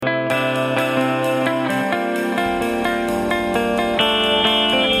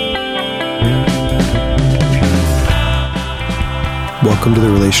Welcome to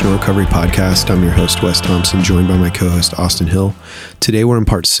the Relational Recovery Podcast. I'm your host, Wes Thompson, joined by my co-host, Austin Hill. Today, we're in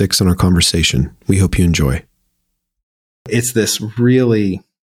part 6 on our conversation. We hope you enjoy. It's this really,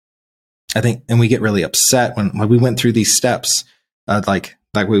 I think, and we get really upset when we went through these steps, like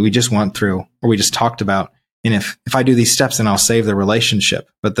we just went through, or we just talked about. And if I do these steps, then I'll save the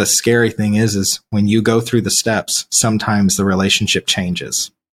relationship. But the scary thing is when you go through the steps, sometimes the relationship changes.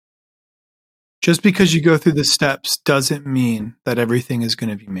 Just because you go through the steps doesn't mean that everything is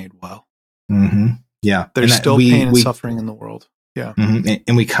going to be made well. Mm-hmm. Yeah. There's still pain and suffering in the world. Yeah. Mm-hmm.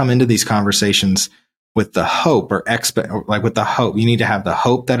 And we come into these conversations with the hope or with the hope. You need to have the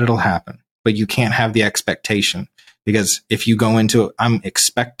hope that it'll happen, but you can't have the expectation, because if you go into it, I'm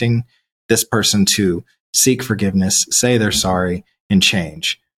expecting this person to seek forgiveness, say they're sorry, and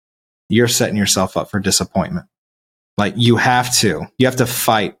change, you're setting yourself up for disappointment. Like you have to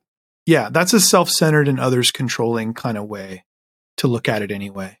fight. Yeah, that's a self-centered and others controlling kind of way to look at it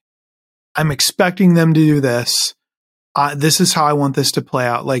anyway. I'm expecting them to do this. This is how I want this to play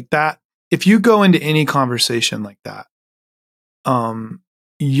out. Like that. If you go into any conversation like that,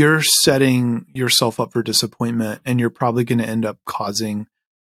 you're setting yourself up for disappointment, and you're probably going to end up causing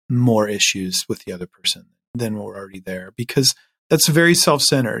more issues with the other person than were already there, because that's very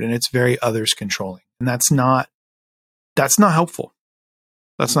self-centered and it's very others controlling. And that's not helpful.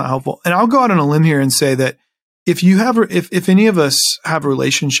 That's not helpful. And I'll go out on a limb here and say that if any of us have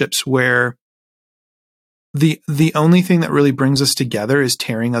relationships where the only thing that really brings us together is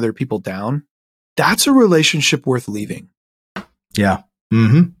tearing other people down, that's a relationship worth leaving. Yeah.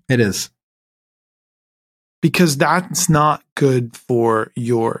 Mm-hmm. It is. Because that's not good for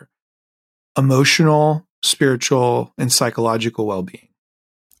your emotional, spiritual, and psychological well-being.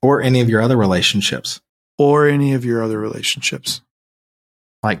 Or any of your other relationships.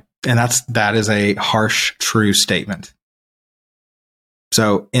 And that is a harsh, true statement.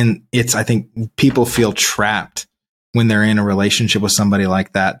 So I think people feel trapped when they're in a relationship with somebody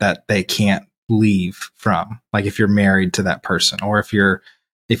like that they can't leave from. Like if you're married to that person, or if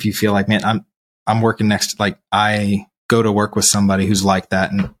you feel like, man, I'm working next, like I go to work with somebody who's like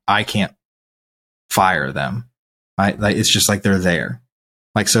that and I can't fire them. It's just like they're there.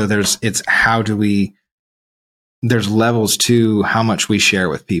 Like, so there's levels to how much we share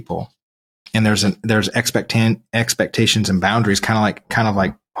with people. And there's expectations and boundaries, kind of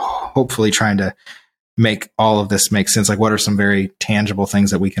like hopefully trying to make all of this make sense. Like, what are some very tangible things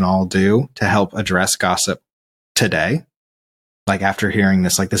that we can all do to help address gossip today? Like after hearing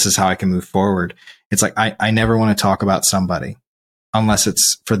this, like, this is how I can move forward. It's like, I never want to talk about somebody unless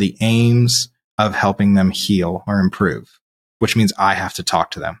it's for the aims of helping them heal or improve, which means I have to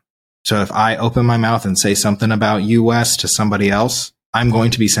talk to them. So if I open my mouth and say something about you, Wes, to somebody else, I'm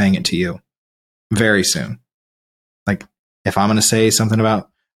going to be saying it to you very soon. Like if I'm going to say something about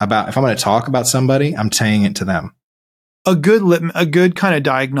if I'm going to talk about somebody, I'm saying it to them. A good kind of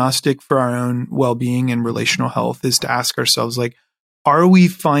diagnostic for our own well-being and relational health is to ask ourselves, like, are we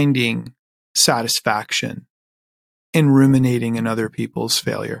finding satisfaction in ruminating in other people's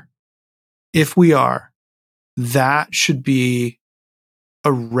failure? If we are, that should be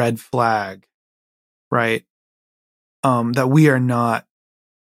a red flag, right? That we are not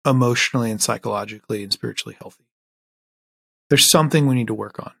emotionally and psychologically and spiritually healthy. There's something we need to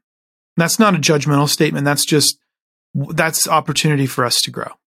work on. And that's not a judgmental statement. That's opportunity for us to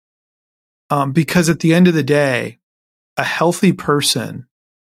grow. Because at the end of the day, a healthy person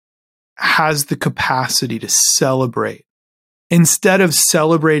has the capacity to celebrate. Instead of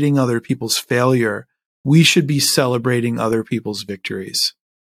celebrating other people's failure, we should be celebrating other people's victories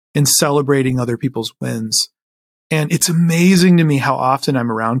and celebrating other people's wins. And it's amazing to me how often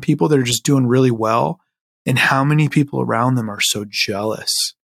I'm around people that are just doing really well, and how many people around them are so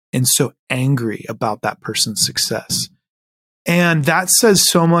jealous and so angry about that person's success. And that says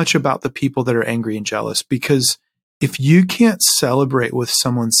so much about the people that are angry and jealous, because if you can't celebrate with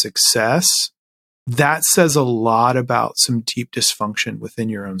someone's success, that says a lot about some deep dysfunction within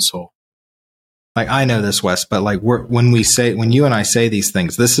your own soul. Like, I know this, Wes, but like when you and I say these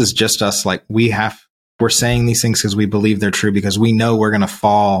things, this is just us. Like we're saying these things because we believe they're true, because we know we're going to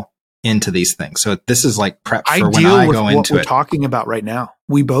fall into these things. So this is like prep for when I go into it. What we're talking about right now.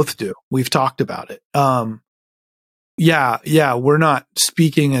 We both do. We've talked about it. Yeah. We're not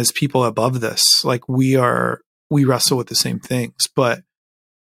speaking as people above this. Like we wrestle with the same things, but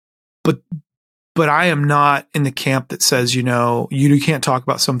I am not in the camp that says, you can't talk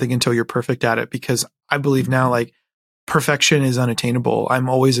about something until you're perfect at it, because I believe now, like, perfection is unattainable. I'm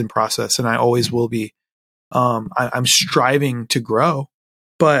always in process, and I always will be. I'm striving to grow,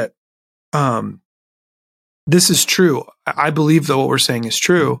 but this is true. I believe that what we're saying is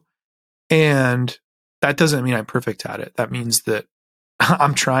true. And that doesn't mean I'm perfect at it. That means that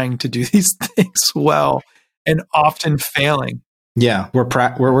I'm trying to do these things well and often failing. Yeah,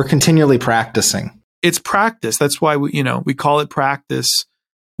 we're continually practicing. It's practice. That's why we call it practice.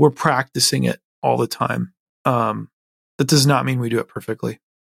 We're practicing it all the time. That does not mean we do it perfectly.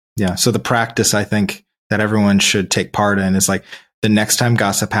 Yeah. So the practice I think that everyone should take part in is like the next time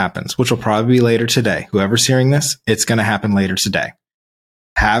gossip happens, which will probably be later today. Whoever's hearing this, it's going to happen later today.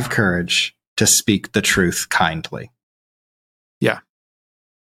 Have courage to speak the truth kindly. Yeah.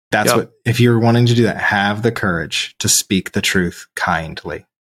 That's what, if you're wanting to do that, have the courage to speak the truth kindly.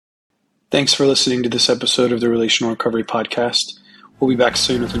 Thanks for listening to this episode of the Relational Recovery Podcast. We'll be back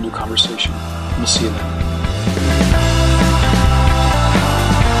soon with a new conversation. We'll see you then.